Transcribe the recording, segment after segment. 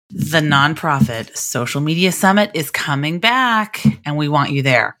The Nonprofit Social Media Summit is coming back, and we want you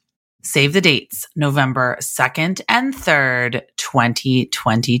there. Save the dates, November 2nd and 3rd,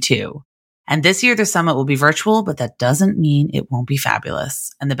 2022. And this year, the summit will be virtual, but that doesn't mean it won't be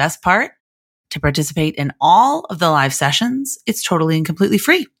fabulous. And the best part, to participate in all of the live sessions, it's totally and completely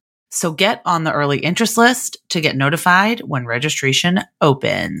free. So get on the early interest list to get notified when registration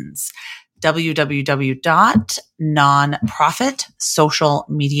opens.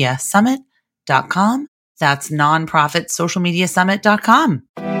 www.nonprofitsocialmediasummit.com. That's nonprofitsocialmediasummit.com.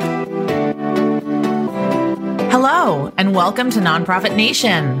 Hello, and welcome to Nonprofit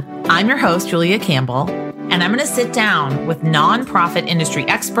Nation. I'm your host, Julia Campbell, and I'm going to sit down with nonprofit industry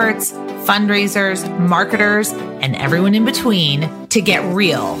experts, fundraisers, marketers, and everyone in between to get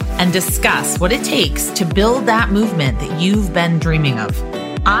real and discuss what it takes to build that movement that you've been dreaming of.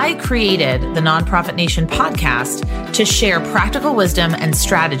 I created the Nonprofit Nation podcast to share practical wisdom and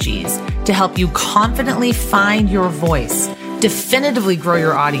strategies to help you confidently find your voice, definitively grow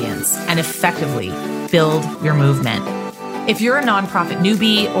your audience, and effectively build your movement. If you're a nonprofit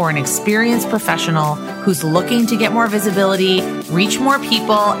newbie or an experienced professional who's looking to get more visibility, reach more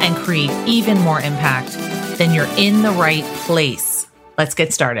people, and create even more impact, then you're in the right place. Let's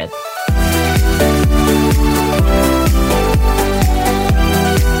get started.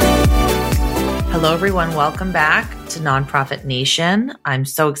 Hello, everyone. Welcome back to Nonprofit Nation. I'm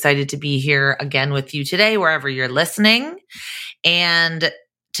so excited to be here again with you today, wherever you're listening. And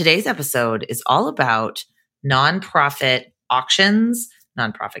today's episode is all about nonprofit auctions,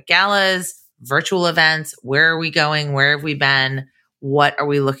 nonprofit galas, virtual events. Where are we going? Where have we been? What are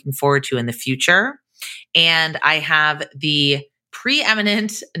we looking forward to in the future? And I have the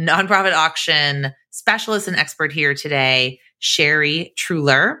preeminent nonprofit auction specialist and expert here today, Sherry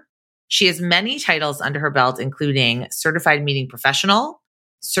Truler. She has many titles under her belt, including Certified Meeting Professional,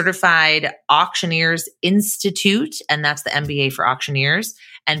 Certified Auctioneers Institute, and that's the MBA for auctioneers,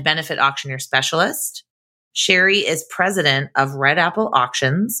 and Benefit Auctioneer Specialist. Sherry is president of Red Apple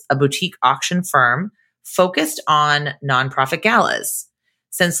Auctions, a boutique auction firm focused on nonprofit galas.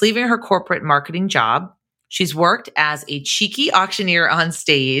 Since leaving her corporate marketing job, she's worked as a cheeky auctioneer on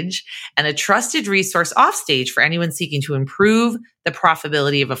stage and a trusted resource off stage for anyone seeking to improve the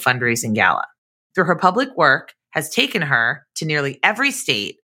profitability of a fundraising gala. Through her public work has taken her to nearly every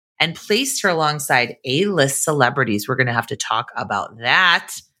state and placed her alongside A-list celebrities. We're going to have to talk about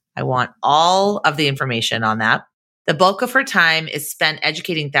that. I want all of the information on that. The bulk of her time is spent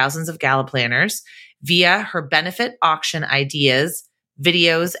educating thousands of gala planners via her benefit auction ideas,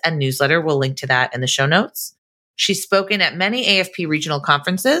 videos, and newsletter. We'll link to that in the show notes. She's spoken at many AFP regional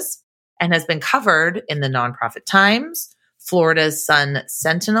conferences and has been covered in the Nonprofit Times, Florida's Sun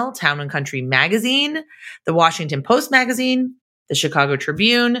Sentinel, Town and Country Magazine, the Washington Post Magazine, the Chicago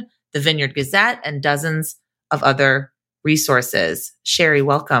Tribune, the Vineyard Gazette, and dozens of other resources. Sherry,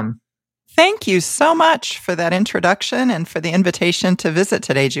 welcome. Thank you so much for that introduction and for the invitation to visit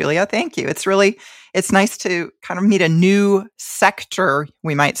today, Julia. Thank you. It's nice to kind of meet a new sector,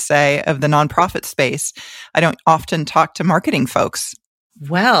 we might say, of the nonprofit space. I don't often talk to marketing folks.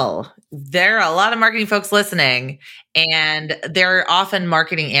 Well, there are a lot of marketing folks listening, and they're often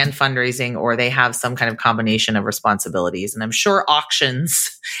marketing and fundraising, or they have some kind of combination of responsibilities. And I'm sure auctions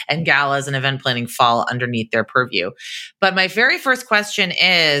and galas and event planning fall underneath their purview. But my very first question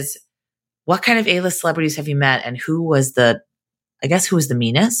is, what kind of A-list celebrities have you met, and who was the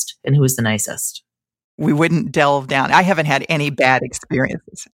meanest and who was the nicest? We wouldn't delve down. I haven't had any bad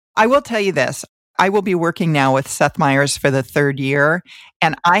experiences. I will tell you this. I will be working now with Seth Meyers for the third year,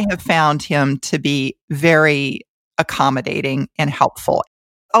 and I have found him to be very accommodating and helpful.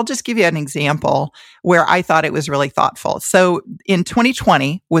 I'll just give you an example where I thought it was really thoughtful. So in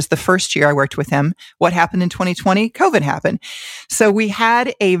 2020 was the first year I worked with him. What happened in 2020? COVID happened. So we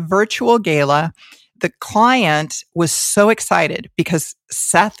had a virtual gala. The client was so excited because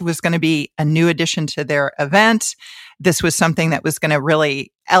Seth was going to be a new addition to their event. This was something that was going to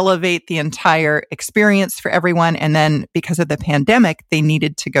really elevate the entire experience for everyone. And then because of the pandemic, they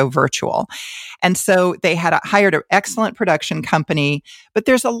needed to go virtual. And so they had hired an excellent production company, but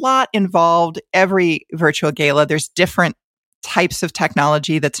there's a lot involved. Every virtual gala, there's different types of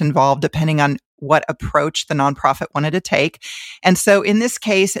technology that's involved depending on what approach the nonprofit wanted to take. And so in this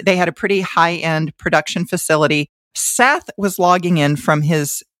case, they had a pretty high-end production facility. Seth was logging in from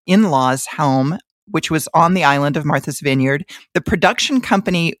his in-laws' home, which was on the island of Martha's Vineyard. The production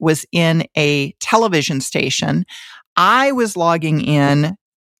company was in a television station. I was logging in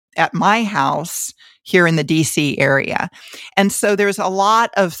at my house here in the DC area. And so there's a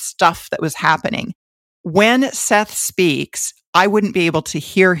lot of stuff that was happening. When Seth speaks, I wouldn't be able to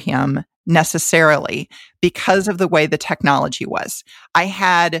hear him necessarily because of the way the technology was. I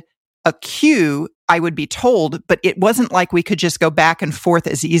had a cue I would be told, but it wasn't like we could just go back and forth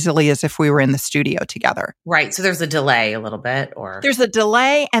as easily as if we were in the studio together. Right. So there's a delay a little bit, or there's a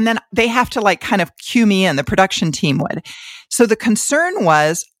delay, and then they have to like kind of cue me in, the production team would. So the concern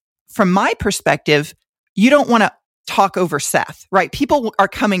was, from my perspective, you don't want to talk over Seth, right? People are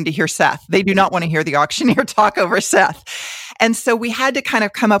coming to hear Seth. They do not want to hear the auctioneer talk over Seth. And so we had to kind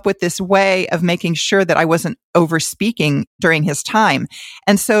of come up with this way of making sure that I wasn't over speaking during his time.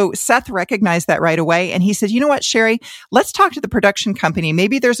 And so Seth recognized that right away. And he said, you know what, Sherry, let's talk to the production company.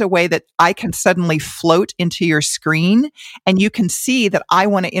 Maybe there's a way that I can suddenly float into your screen and you can see that I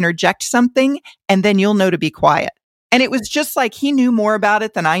want to interject something, and then you'll know to be quiet. And it was just like he knew more about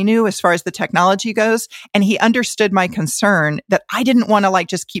it than I knew as far as the technology goes. And he understood my concern that I didn't want to like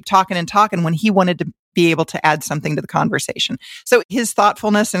just keep talking and talking when he wanted to be able to add something to the conversation. So his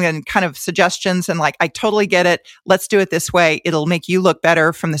thoughtfulness and kind of suggestions and like, I totally get it. Let's do it this way. It'll make you look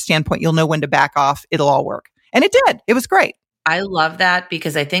better from the standpoint. You'll know when to back off. It'll all work. And it did. It was great. I love that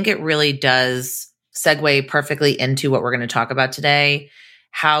because I think it really does segue perfectly into what we're going to talk about today.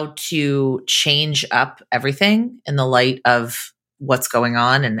 How to change up everything in the light of what's going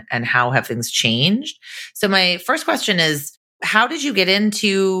on and how have things changed. So my first question is, how did you get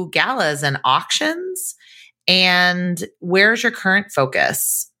into galas and auctions, and where's your current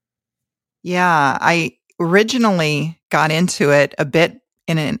focus? Yeah, I originally got into it a bit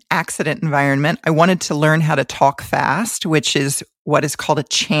in an accident environment. I wanted to learn how to talk fast, which is what is called a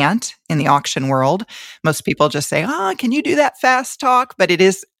chant in the auction world. Most people just say, can you do that fast talk? But it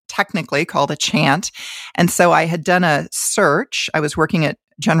is technically called a chant. And so I had done a search. I was working at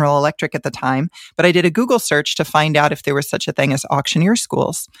General Electric at the time, but I did a Google search to find out if there was such a thing as auctioneer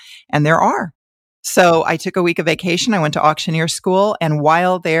schools. And there are. So I took a week of vacation. I went to auctioneer school. And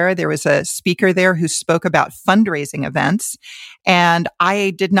while there was a speaker there who spoke about fundraising events. And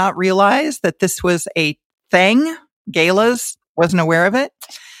I did not realize that this was a thing. Galas, wasn't aware of it.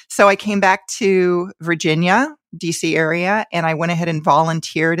 So I came back to Virginia, DC area, and I went ahead and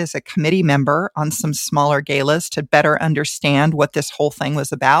volunteered as a committee member on some smaller galas to better understand what this whole thing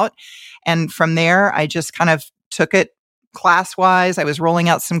was about. And from there, I just kind of took it class-wise. I was rolling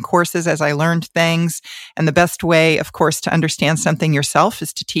out some courses as I learned things. And the best way, of course, to understand something yourself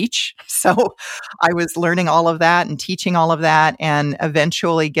is to teach. So I was learning all of that and teaching all of that and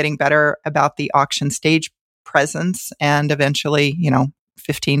eventually getting better about the auction stage presence. And eventually,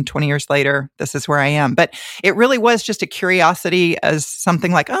 15, 20 years later, this is where I am. But it really was just a curiosity as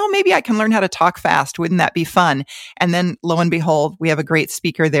something like, maybe I can learn how to talk fast. Wouldn't that be fun? And then lo and behold, we have a great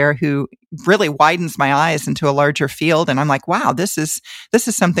speaker there who really widens my eyes into a larger field. And I'm like, wow, this is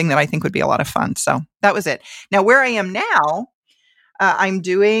something that I think would be a lot of fun. So that was it. Now, where I am now, I'm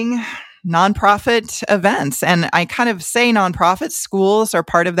doing nonprofit events. And I kind of say nonprofits, schools are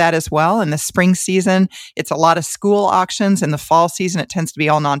part of that as well. In the spring season, it's a lot of school auctions. In the fall season, it tends to be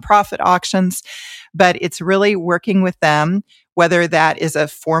all nonprofit auctions. But it's really working with them, whether that is a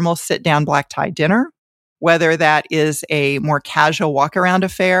formal sit-down black tie dinner, whether that is a more casual walk-around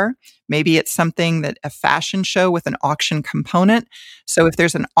affair. Maybe it's something that a fashion show with an auction component. So if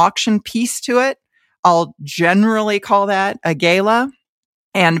there's an auction piece to it, I'll generally call that a gala.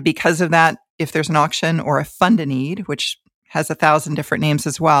 And because of that, if there's an auction or a fund-a-need, which has 1,000 different names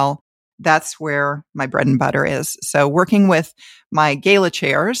as well, that's where my bread and butter is. So working with my gala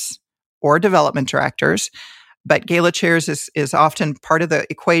chairs or development directors, but gala chairs is often part of the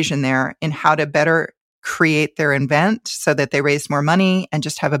equation there in how to better create their event so that they raise more money and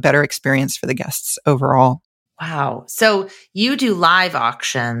just have a better experience for the guests overall. Wow. So you do live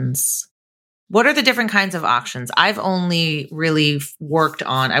auctions. What are the different kinds of auctions? I've only really worked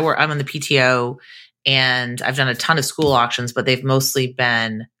on, I'm on the PTO and I've done a ton of school auctions, but they've mostly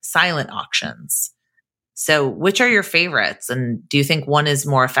been silent auctions. So which are your favorites? And do you think one is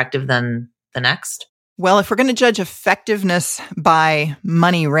more effective than the next? Well, if we're going to judge effectiveness by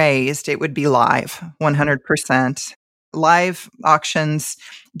money raised, it would be live, 100%. Live auctions,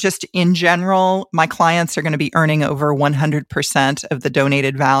 just in general, my clients are going to be earning over 100% of the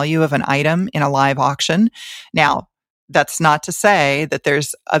donated value of an item in a live auction. Now, that's not to say that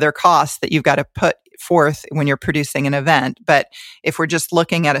there's other costs that you've got to put forth when you're producing an event. But if we're just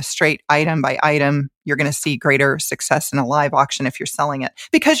looking at a straight item by item, you're going to see greater success in a live auction if you're selling it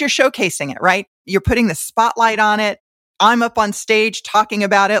because you're showcasing it, right? You're putting the spotlight on it. I'm up on stage talking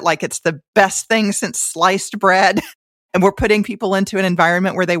about it like it's the best thing since sliced bread. And we're putting people into an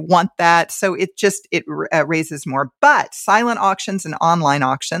environment where they want that. So it raises more. But silent auctions and online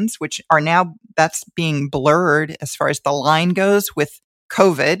auctions, which are now, that's being blurred as far as the line goes with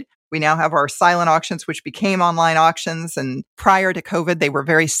COVID. We now have our silent auctions, which became online auctions. And prior to COVID, they were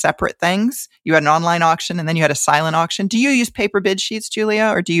very separate things. You had an online auction and then you had a silent auction. Do you use paper bid sheets, Julia?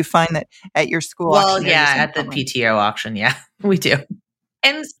 Or do you find that at your school? Well, yeah, at the PTO auction. Yeah, we do.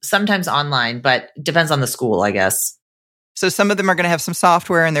 And sometimes online, but depends on the school, I guess. So some of them are going to have some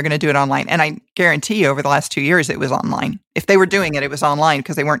software and they're going to do it online. And I guarantee you over the last 2 years, it was online. If they were doing it, it was online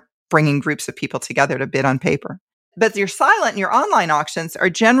because they weren't bringing groups of people together to bid on paper. But your silent and your online auctions are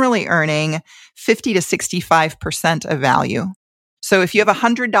generally earning 50 to 65% of value. So if you have a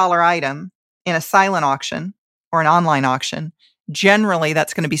 $100 item in a silent auction or an online auction, generally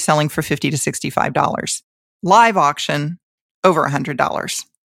that's going to be selling for $50 to $65. Live auction, over $100.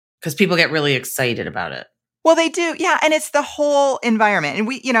 Because people get really excited about it. Well, they do. Yeah. And it's the whole environment. And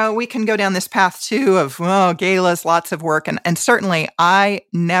we can go down this path too of, galas, lots of work. And certainly I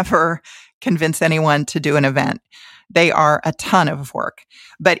never convince anyone to do an event. They are a ton of work.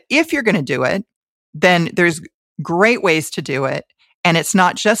 But if you're going to do it, then there's great ways to do it. And it's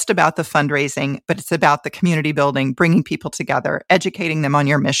not just about the fundraising, but it's about the community building, bringing people together, educating them on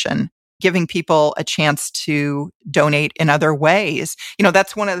your mission, giving people a chance to donate in other ways.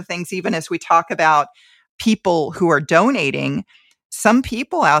 That's one of the things, even as we talk about people who are donating, some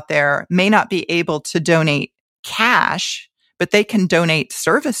people out there may not be able to donate cash, but they can donate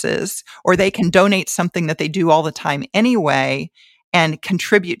services or they can donate something that they do all the time anyway and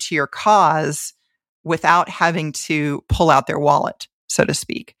contribute to your cause without having to pull out their wallet, so to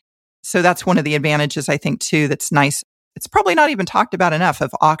speak. So that's one of the advantages, I think, too, that's nice. It's probably not even talked about enough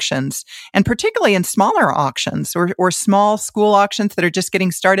of auctions, and particularly in smaller auctions or small school auctions that are just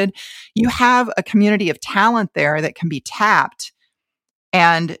getting started. You have a community of talent there that can be tapped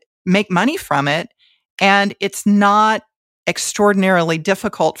and make money from it. And it's not extraordinarily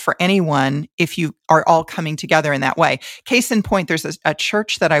difficult for anyone if you are all coming together in that way. Case in point, there's a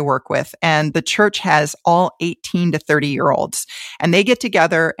church that I work with, and the church has all 18 to 30-year-olds. And they get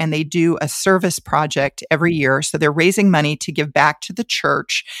together and they do a service project every year. So they're raising money to give back to the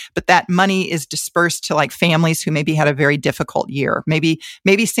church, but that money is dispersed to like families who maybe had a very difficult year. Maybe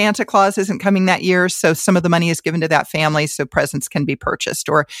Santa Claus isn't coming that year, so some of the money is given to that family so presents can be purchased.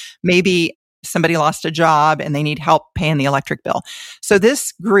 Or maybe somebody lost a job and they need help paying the electric bill. So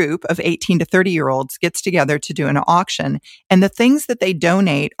this group of 18 to 30-year-olds gets together to do an auction. And the things that they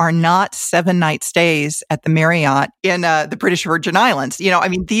donate are not 7-night stays at the Marriott in the British Virgin Islands.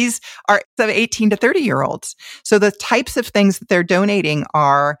 These are 18 to 30-year-olds. So the types of things that they're donating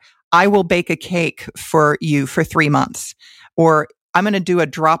are, I will bake a cake for you for 3 months, or I'm going to do a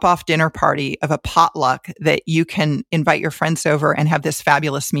drop-off dinner party of a potluck that you can invite your friends over and have this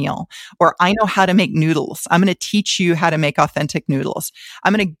fabulous meal. Or I know how to make noodles. I'm going to teach you how to make authentic noodles.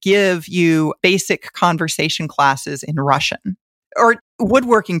 I'm going to give you basic conversation classes in Russian. Or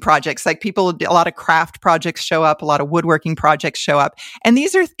woodworking projects, like a lot of craft projects show up, a lot of woodworking projects show up. And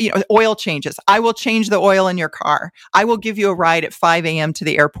these are, oil changes. I will change the oil in your car. I will give you a ride at 5 a.m. to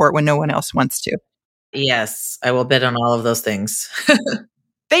the airport when no one else wants to. Yes, I will bid on all of those things.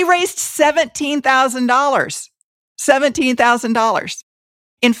 They raised $17,000. $17,000.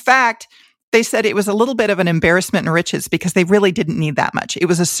 In fact, they said it was a little bit of an embarrassment and riches because they really didn't need that much. It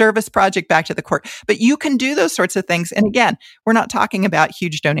was a service project back to the court. But you can do those sorts of things. And again, we're not talking about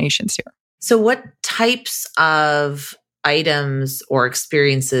huge donations here. So what types of items or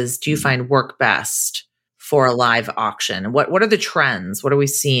experiences do you find work best for a live auction? What are the trends? What are we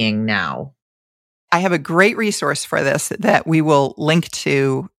seeing now? I have a great resource for this that we will link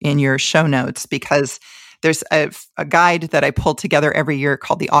to in your show notes, because there's a guide that I pulled together every year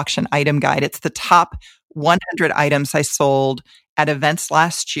called the Auction Item Guide. It's the top 100 items I sold at events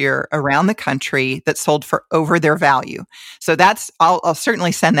last year around the country that sold for over their value. So I'll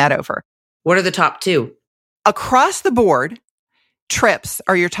certainly send that over. What are the top 2? Across the board, trips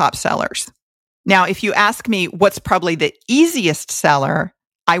are your top sellers. Now, if you ask me what's probably the easiest seller,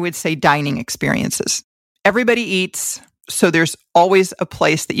 I would say dining experiences. Everybody eats, so there's always a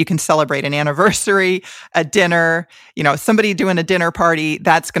place that you can celebrate an anniversary, a dinner, somebody doing a dinner party.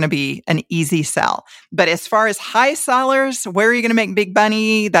 That's going to be an easy sell. But as far as high sellers, where are you going to make big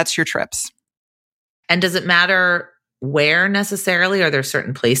money? That's your trips. And does it matter where necessarily? Are there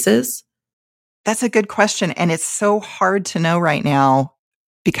certain places? That's a good question. And it's so hard to know right now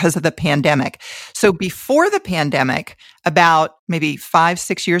because of the pandemic. So before the pandemic, about maybe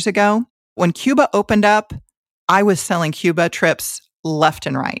 5-6 years ago, when Cuba opened up, I was selling Cuba trips left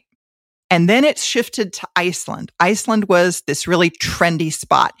and right. And then it shifted to Iceland. Iceland was this really trendy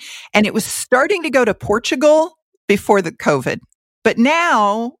spot. And it was starting to go to Portugal before the COVID. But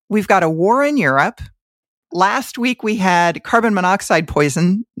now we've got a war in Europe. Last week we had carbon monoxide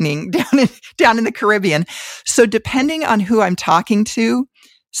poisoning down in the Caribbean. So depending on who I'm talking to,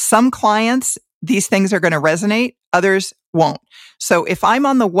 some clients, these things are going to resonate, others won't. So if I'm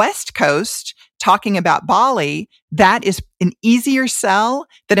on the West Coast talking about Bali, that is an easier sell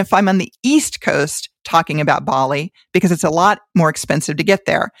than if I'm on the East Coast talking about Bali, because it's a lot more expensive to get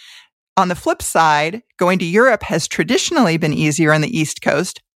there. On the flip side, going to Europe has traditionally been easier on the East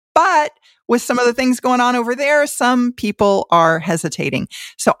Coast, but with some of the things going on over there, some people are hesitating.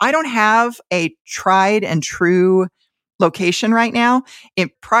 So I don't have a tried and true location right now.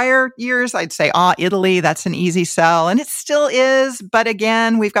 In prior years, I'd say, Italy, that's an easy sell. And it still is. But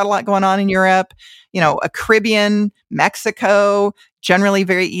again, we've got a lot going on in Europe. A Caribbean, Mexico, generally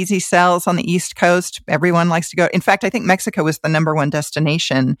very easy sells on the East Coast. Everyone likes to go. In fact, I think Mexico was the number one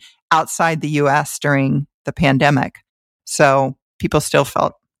destination outside the US during the pandemic. So people still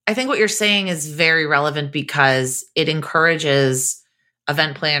felt. I think what you're saying is very relevant because it encourages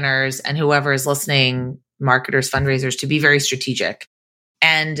event planners and whoever is listening, marketers, fundraisers, to be very strategic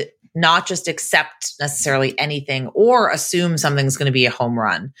and not just accept necessarily anything or assume something's going to be a home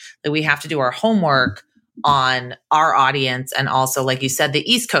run. That we have to do our homework on our audience. And also, like you said,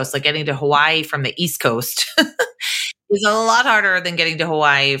 the East Coast, like getting to Hawaii from the East Coast is a lot harder than getting to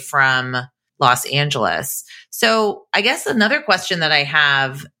Hawaii from Los Angeles. So I guess another question that I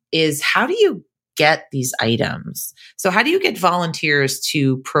have is, how do you get these items? So how do you get volunteers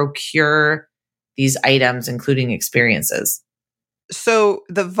to procure these items, including experiences? So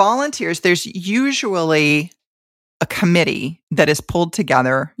the volunteers, there's usually a committee that is pulled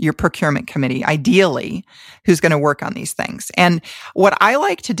together, your procurement committee, ideally, who's going to work on these things. And what I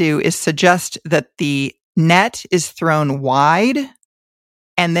like to do is suggest that the net is thrown wide,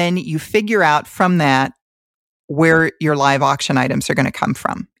 and then you figure out from that where your live auction items are going to come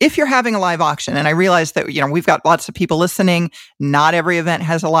from. If you're having a live auction, and I realize that, we've got lots of people listening, not every event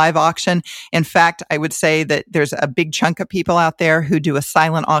has a live auction. In fact, I would say that there's a big chunk of people out there who do a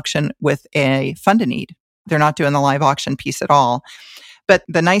silent auction with a fund a need. They're not doing the live auction piece at all. But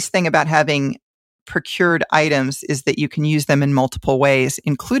the nice thing about having procured items is that you can use them in multiple ways,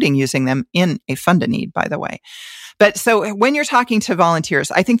 including using them in a fund a need, by the way. But so when you're talking to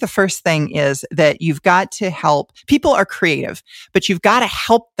volunteers, I think the first thing is that you've got to help. People are creative, but you've got to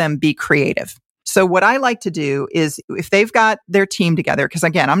help them be creative. So what I like to do is, if they've got their team together, because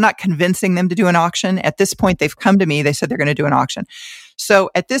again, I'm not convincing them to do an auction. At this point, they've come to me. They said they're going to do an auction. So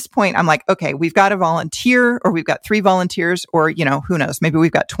at this point, I'm like, okay, we've got a volunteer, or we've got 3 volunteers, or, who knows, maybe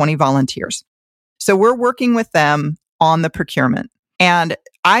we've got 20 volunteers. So we're working with them on the procurement. And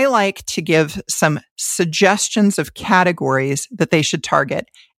I like to give some suggestions of categories that they should target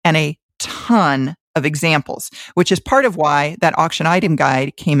and a ton of examples, which is part of why that auction item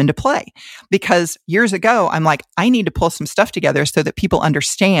guide came into play. Because years ago, I'm like, I need to pull some stuff together so that people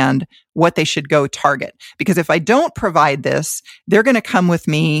understand what they should go target. Because if I don't provide this, they're going to come with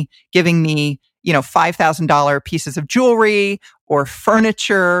me, giving me, $5,000 pieces of jewelry or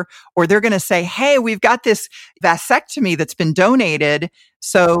furniture, or they're going to say, hey, we've got this vasectomy that's been donated,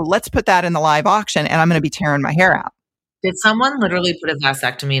 so let's put that in the live auction, and I'm going to be tearing my hair out. Did someone literally put a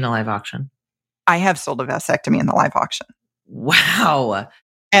vasectomy in a live auction? I have sold a vasectomy in the live auction. Wow.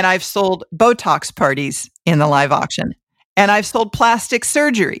 And I've sold Botox parties in the live auction. And I've sold plastic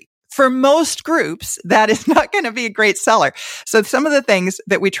surgery. For most groups, that is not going to be a great seller. So some of the things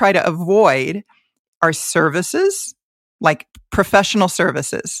that we try to avoid are services, like professional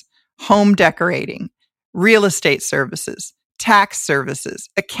services, home decorating, real estate services, tax services,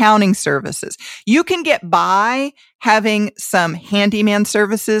 accounting services. You can get by having some handyman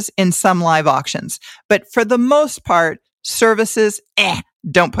services in some live auctions. But for the most part, services,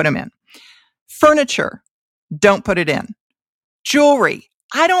 don't put them in. Furniture, don't put it in. Jewelry,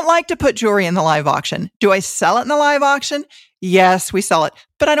 I don't like to put jewelry in the live auction. Do I sell it in the live auction? Yes, we sell it,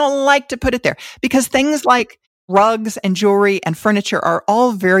 but I don't like to put it there because things like rugs and jewelry and furniture are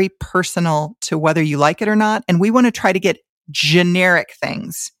all very personal to whether you like it or not. And we want to try to get generic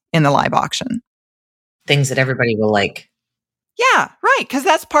things in the live auction. Things that everybody will like. Yeah, right. Because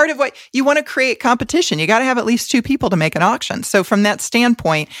that's part of what you want to create competition. You got to have at least 2 people to make an auction. So from that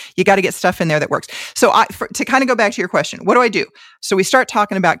standpoint, you got to get stuff in there that works. So to kind of go back to your question, what do I do? So we start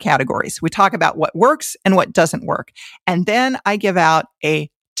talking about categories. We talk about what works and what doesn't work. And then I give out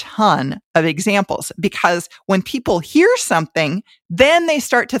a ton of examples because when people hear something, then they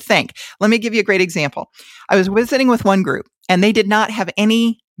start to think. Let me give you a great example. I was visiting with one group and they did not have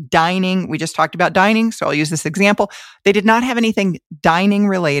any dining. We just talked about dining, so I'll use this example. They did not have anything dining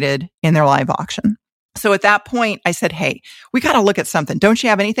related in their live auction. So at that point, I said, hey, we got to look at something. Don't you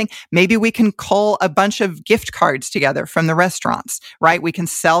have anything? Maybe we can cull a bunch of gift cards together from the restaurants, right? We can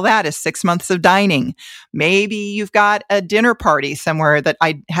sell that as 6 months of dining. Maybe you've got a dinner party somewhere that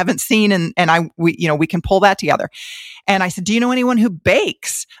I haven't seen and we can pull that together. And I said, do you know anyone who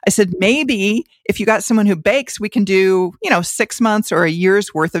bakes? I said, maybe if you got someone who bakes, we can do, 6 months or a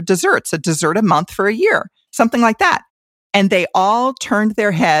year's worth of desserts, a dessert a month for a year, something like that. And they all turned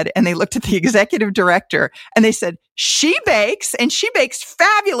their head and they looked at the executive director and they said, she bakes and she bakes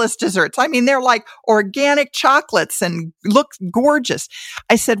fabulous desserts. I mean, they're like organic chocolates and look gorgeous.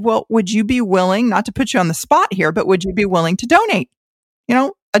 I said, well, would you be willing, not to put you on the spot here, but would you be willing to donate,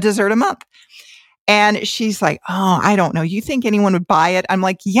 a dessert a month? And she's like, oh, I don't know. You think anyone would buy it? I'm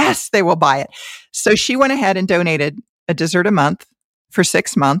like, yes, they will buy it. So she went ahead and donated a dessert a month for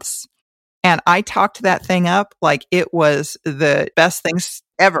 6 months. And I talked that thing up like it was the best things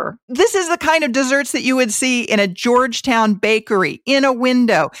ever. This is the kind of desserts that you would see in a Georgetown bakery, in a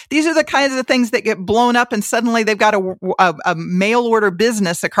window. These are the kinds of things that get blown up and suddenly they've got a mail order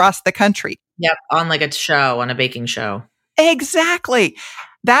business across the country. Yep, on like a show, on a baking show. Exactly.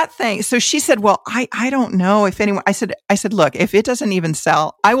 That thing. So she said, well, I don't know if anyone, I said, look, if it doesn't even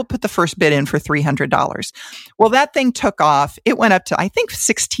sell, I will put the first bid in for $300. Well, that thing took off. It went up to, I think,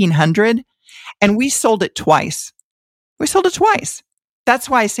 $1,600. And we sold it twice. That's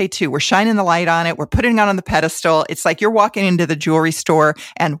why I say too, we're shining the light on it. We're putting it on the pedestal. It's like you're walking into the jewelry store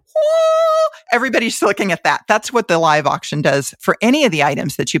and whoa, everybody's looking at that. That's what the live auction does for any of the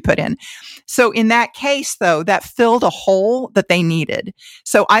items that you put in. So in that case, though, that filled a hole that they needed.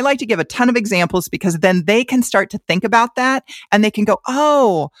 So I like to give a ton of examples because then they can start to think about that and they can go,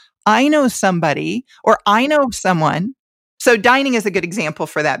 oh, I know somebody or I know someone. So dining is a good example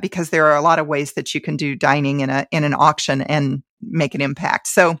for that because there are a lot of ways that you can do dining in an auction and make an impact.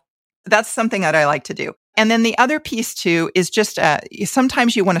 So that's something that I like to do. And then the other piece too is just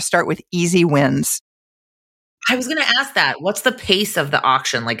sometimes you want to start with easy wins. I was going to ask that. What's the pace of the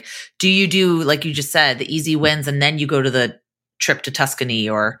auction? Like, do you do, like you just said, the easy wins and then you go to the trip to Tuscany,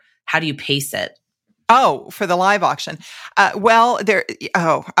 or how do you pace it? Oh, for the live auction. I'm going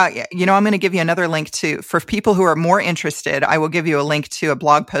to give you another link for people who are more interested. I will give you a link to a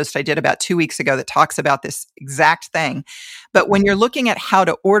blog post I did about 2 weeks ago that talks about this exact thing. But when you're looking at how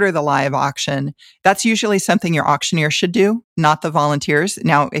to order the live auction, that's usually something your auctioneer should do, not the volunteers.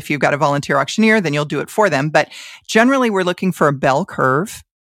 Now, if you've got a volunteer auctioneer, then you'll do it for them. But generally, we're looking for a bell curve.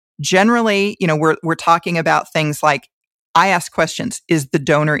 Generally, we're talking about things like, I ask questions. Is the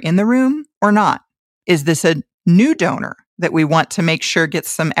donor in the room or not? Is this a new donor that we want to make sure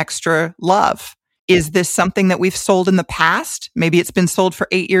gets some extra love? Is this something that we've sold in the past? Maybe it's been sold for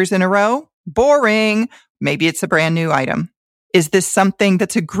 8 years in a row. Boring. Maybe it's a brand new item. Is this something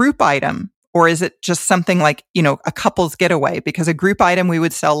that's a group item? Or is it just something like, a couple's getaway? Because a group item we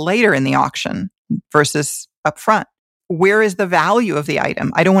would sell later in the auction versus up front. Where is the value of the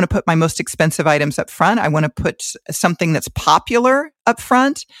item? I don't want to put my most expensive items up front. I want to put something that's popular up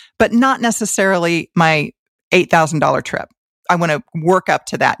front, but not necessarily my $8,000 trip. I want to work up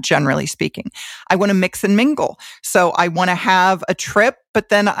to that, generally speaking. I want to mix and mingle. So I want to have a trip, but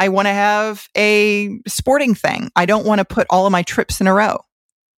then I want to have a sporting thing. I don't want to put all of my trips in a row.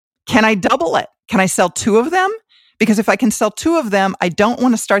 Can I double it? Can I sell 2 of them? Because if I can sell 2 of them, I don't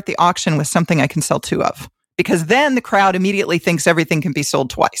want to start the auction with something I can sell 2 of. Because then the crowd immediately thinks everything can be sold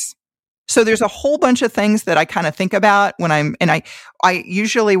twice. So there's a whole bunch of things that I kind of think about when I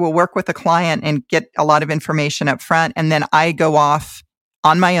usually will work with a client and get a lot of information up front. And then I go off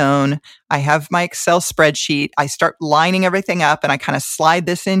on my own. I have my Excel spreadsheet. I start lining everything up and I kind of slide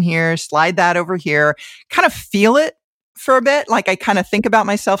this in here, slide that over here, kind of feel it for a bit. Like I kind of think about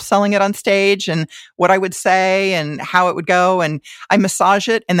myself selling it on stage and what I would say and how it would go. And I massage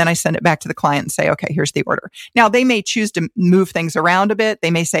it and then I send it back to the client and say, okay, here's the order. Now they may choose to move things around a bit.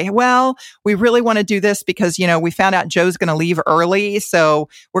 They may say, well, we really want to do this because, we found out Joe's going to leave early. So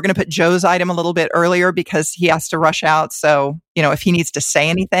we're going to put Joe's item a little bit earlier because he has to rush out. So, if he needs to say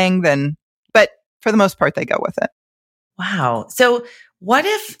anything, then, but for the most part, they go with it. Wow. So what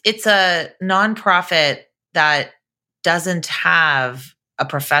if it's a nonprofit that doesn't have a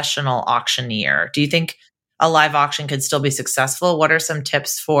professional auctioneer? Do you think a live auction could still be successful? What are some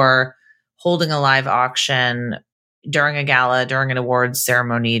tips for holding a live auction during a gala, during an awards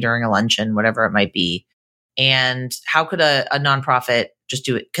ceremony, during a luncheon, whatever it might be? And how could a nonprofit just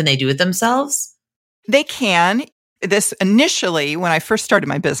do it? Can they do it themselves? They can. This initially, when I first started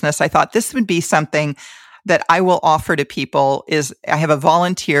my business, I thought this would be something that I will offer to people is I have a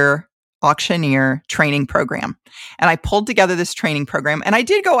volunteer auctioneer training program. And I pulled together this training program and I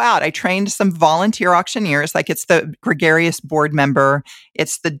did go out. I trained some volunteer auctioneers, like it's the gregarious board member,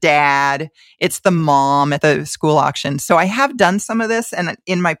 it's the dad, it's the mom at the school auction. So I have done some of this. And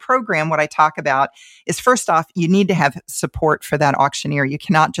in my program, what I talk about is first off, you need to have support for that auctioneer. You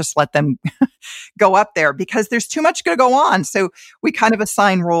cannot just let them go up there because there's too much to go on. So we kind of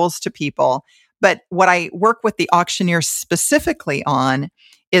assign roles to people. But what I work with the auctioneers specifically on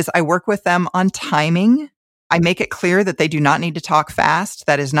is I work with them on timing. I make it clear that they do not need to talk fast.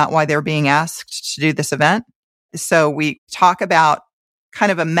 That is not why they're being asked to do this event. So we talk about kind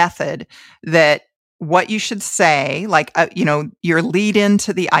of a method that what you should say, like, your lead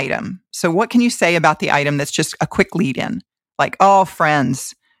into the item. So what can you say about the item that's just a quick lead in? Like, oh,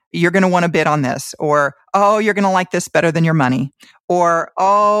 friends, you're going to want to bid on this, or, oh, you're going to like this better than your money, or,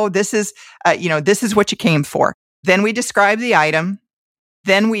 oh, this is what you came for. Then we describe the item.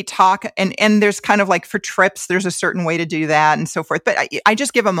 Then we talk, and there's kind of like for trips, there's a certain way to do that and so forth. But I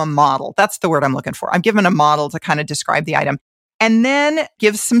just give them a model. That's the word I'm looking for. I'm giving a model to kind of describe the item and then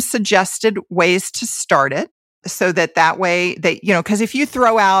give some suggested ways to start it so that way because if you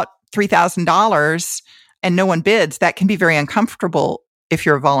throw out $3,000 and no one bids, that can be very uncomfortable if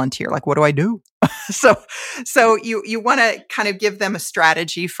you're a volunteer. Like, what do I do? So you want to kind of give them a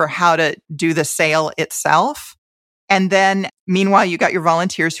strategy for how to do the sale itself. And then meanwhile, you got your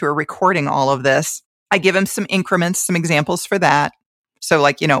volunteers who are recording all of this. I give them some increments, some examples for that. So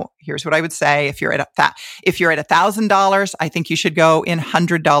like, here's what I would say. If you're at $1,000, I think you should go in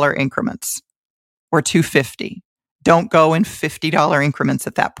 $100 increments or $250. Don't go in $50 increments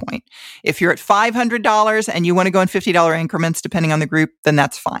at that point. If you're at $500 and you want to go in $50 increments, depending on the group, then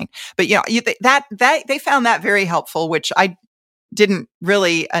that's fine. But they found that very helpful, which I didn't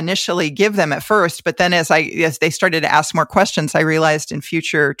really initially give them at first, but then as they started to ask more questions, I realized in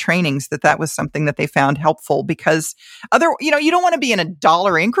future trainings that was something that they found helpful because you don't want to be in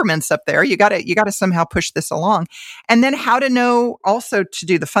 $1 increments up there. You got to somehow push this along. And then how to know also to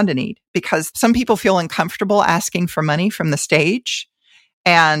do the fund a need, because some people feel uncomfortable asking for money from the stage.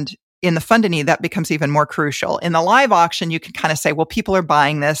 And in the fund a need, that becomes even more crucial. In the live auction, you can kind of say, well, people are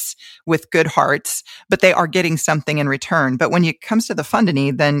buying this with good hearts, but they are getting something in return. But when it comes to the fund a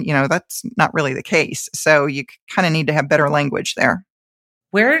need, then, that's not really the case. So you kind of need to have better language there.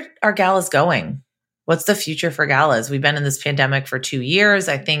 Where are galas going? What's the future for galas? We've been in this pandemic for 2 years.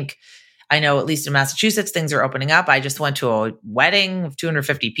 I know at least in Massachusetts, things are opening up. I just went to a wedding of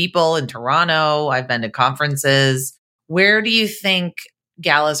 250 people in Toronto. I've been to conferences. Where do you think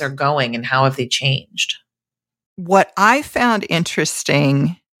galas are going and how have they changed? What I found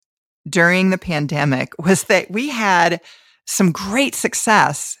interesting during the pandemic was that we had some great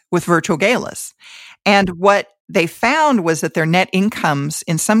success with virtual galas. And what they found was that their net incomes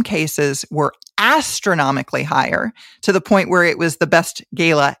in some cases were astronomically higher to the point where it was the best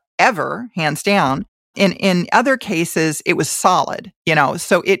gala ever, hands down. In other cases, it was solid,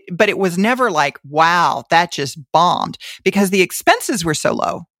 but it was never like, wow, that just bombed because the expenses were so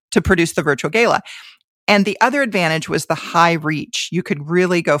low to produce the virtual gala. And the other advantage was the high reach. You could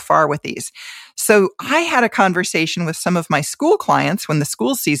really go far with these. So I had a conversation with some of my school clients when the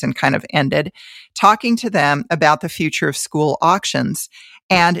school season kind of ended, talking to them about the future of school auctions.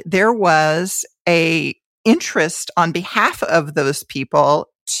 And there was a interest on behalf of those people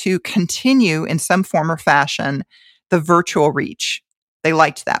to continue in some form or fashion the virtual reach. They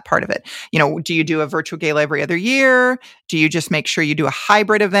liked that part of it. Do you do a virtual gala every other year? Do you just make sure you do a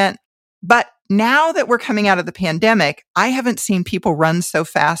hybrid event? But now that we're coming out of the pandemic, I haven't seen people run so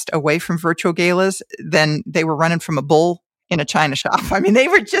fast away from virtual galas than they were running from a bull in a china shop. I mean, they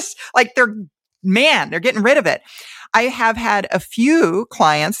were just like, they're getting rid of it. I have had a few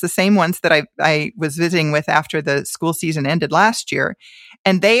clients, the same ones that I was visiting with after the school season ended last year,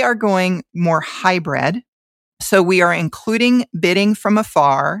 and they are going more hybrid. So we are including bidding from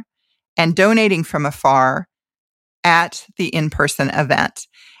afar and donating from afar at the in-person event.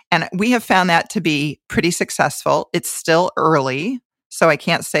 And we have found that to be pretty successful. It's still early, so I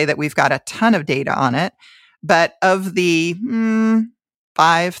can't say that we've got a ton of data on it. But of the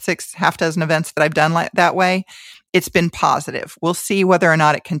 5, 6, half dozen events that I've done that way, it's been positive. We'll see whether or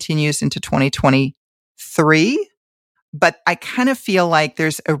not it continues into 2023. But I kind of feel like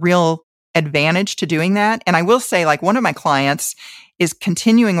there's a real advantage to doing that. And I will say, like, one of my clients is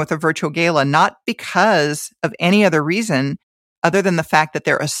continuing with a virtual gala, not because of any other reason other than the fact that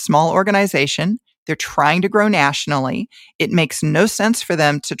they're a small organization. They're trying to grow nationally. It makes no sense for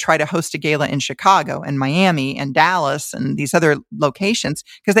them to try to host a gala in Chicago and Miami and Dallas and these other locations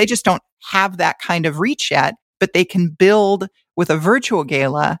because they just don't have that kind of reach yet, but they can build with a virtual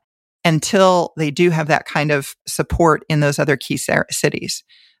gala until they do have that kind of support in those other key cities.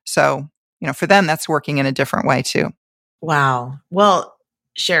 So, for them, that's working in a different way too. Wow. Well,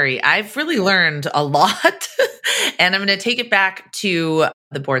 Sherry, I've really learned a lot and I'm going to take it back to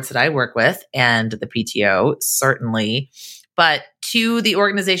the boards that I work with and the PTO, certainly, but to the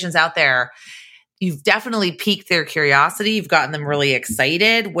organizations out there, you've definitely piqued their curiosity. You've gotten them really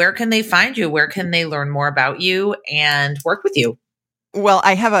excited. Where can they find you? Where can they learn more about you and work with you? Well,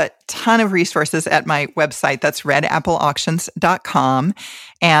 I have a ton of resources at my website. That's redappleauctions.com.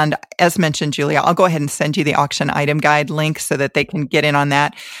 And as mentioned, Julia, I'll go ahead and send you the auction item guide link so that they can get in on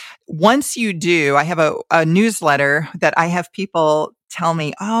that. Once you do, I have a newsletter that I have people tell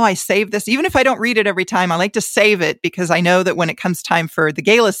me, oh, I saved this. Even if I don't read it every time, I like to save it because I know that when it comes time for the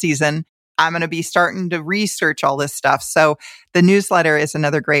gala season, I'm going to be starting to research all this stuff. So the newsletter is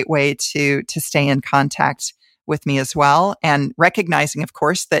another great way to stay in contact with me as well. And recognizing, of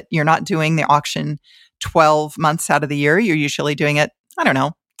course, that you're not doing the auction 12 months out of the year. You're usually doing it,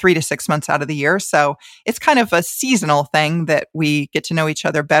 3 to 6 months out of the year. So it's kind of a seasonal thing that we get to know each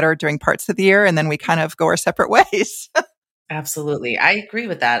other better during parts of the year. And then we kind of go our separate ways. Absolutely. I agree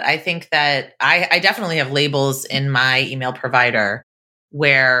with that. I think that I definitely have labels in my email provider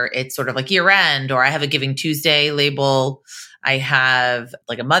where it's sort of like year end, or I have a Giving Tuesday label. I have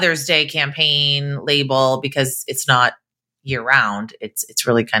like a Mother's Day campaign label because it's not year round. It's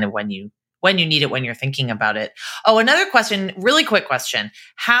really kind of when you need it, when you're thinking about it. Oh, another question, really quick question.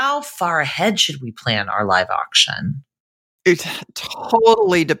 How far ahead should we plan our live auction? It's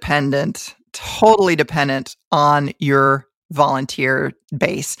totally dependent on your volunteer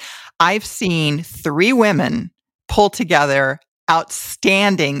base. I've seen 3 women pull together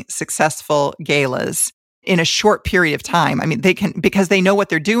outstanding, successful galas in a short period of time. I mean, they can, because they know what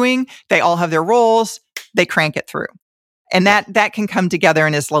they're doing. They all have their roles. They crank it through. And that can come together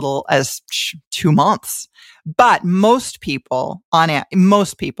in as little as 2 months. But most people are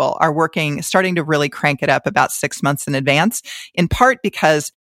starting to really crank it up about 6 months in advance, in part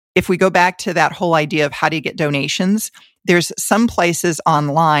because if we go back to that whole idea of how do you get donations, there's some places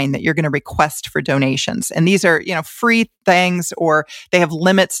online that you're going to request for donations. And these are, free things, or they have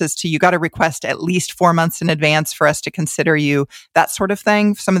limits as to you got to request at least 4 months in advance for us to consider you, that sort of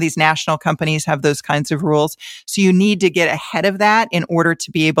thing. Some of these national companies have those kinds of rules. So you need to get ahead of that in order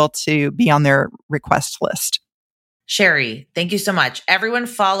to be able to be on their request list. Sherry, thank you so much. Everyone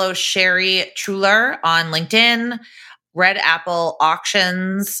follow Sherry Truler on LinkedIn. Red Apple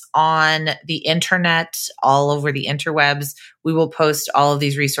Auctions on the internet, all over the interwebs. We will post all of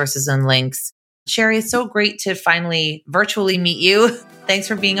these resources and links. Sherry, it's so great to finally virtually meet you. Thanks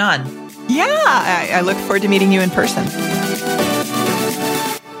for being on. Yeah, I look forward to meeting you in person.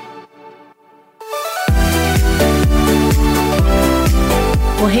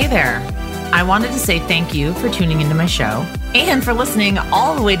 Well, hey there. I wanted to say thank you for tuning into my show and for listening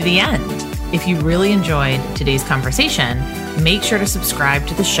all the way to the end. If you really enjoyed today's conversation, make sure to subscribe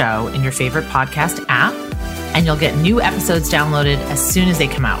to the show in your favorite podcast app, and you'll get new episodes downloaded as soon as they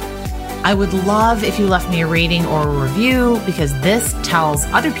come out. I would love if you left me a rating or a review, because this tells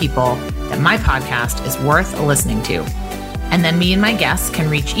other people that my podcast is worth listening to. And then me and my guests can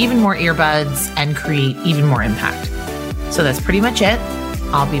reach even more earbuds and create even more impact. So that's pretty much it.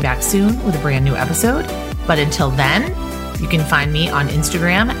 I'll be back soon with a brand new episode. But until then, you can find me on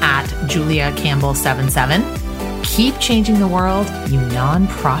Instagram at JuliaCampbell77. Keep changing the world, you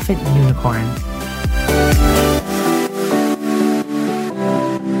nonprofit unicorn.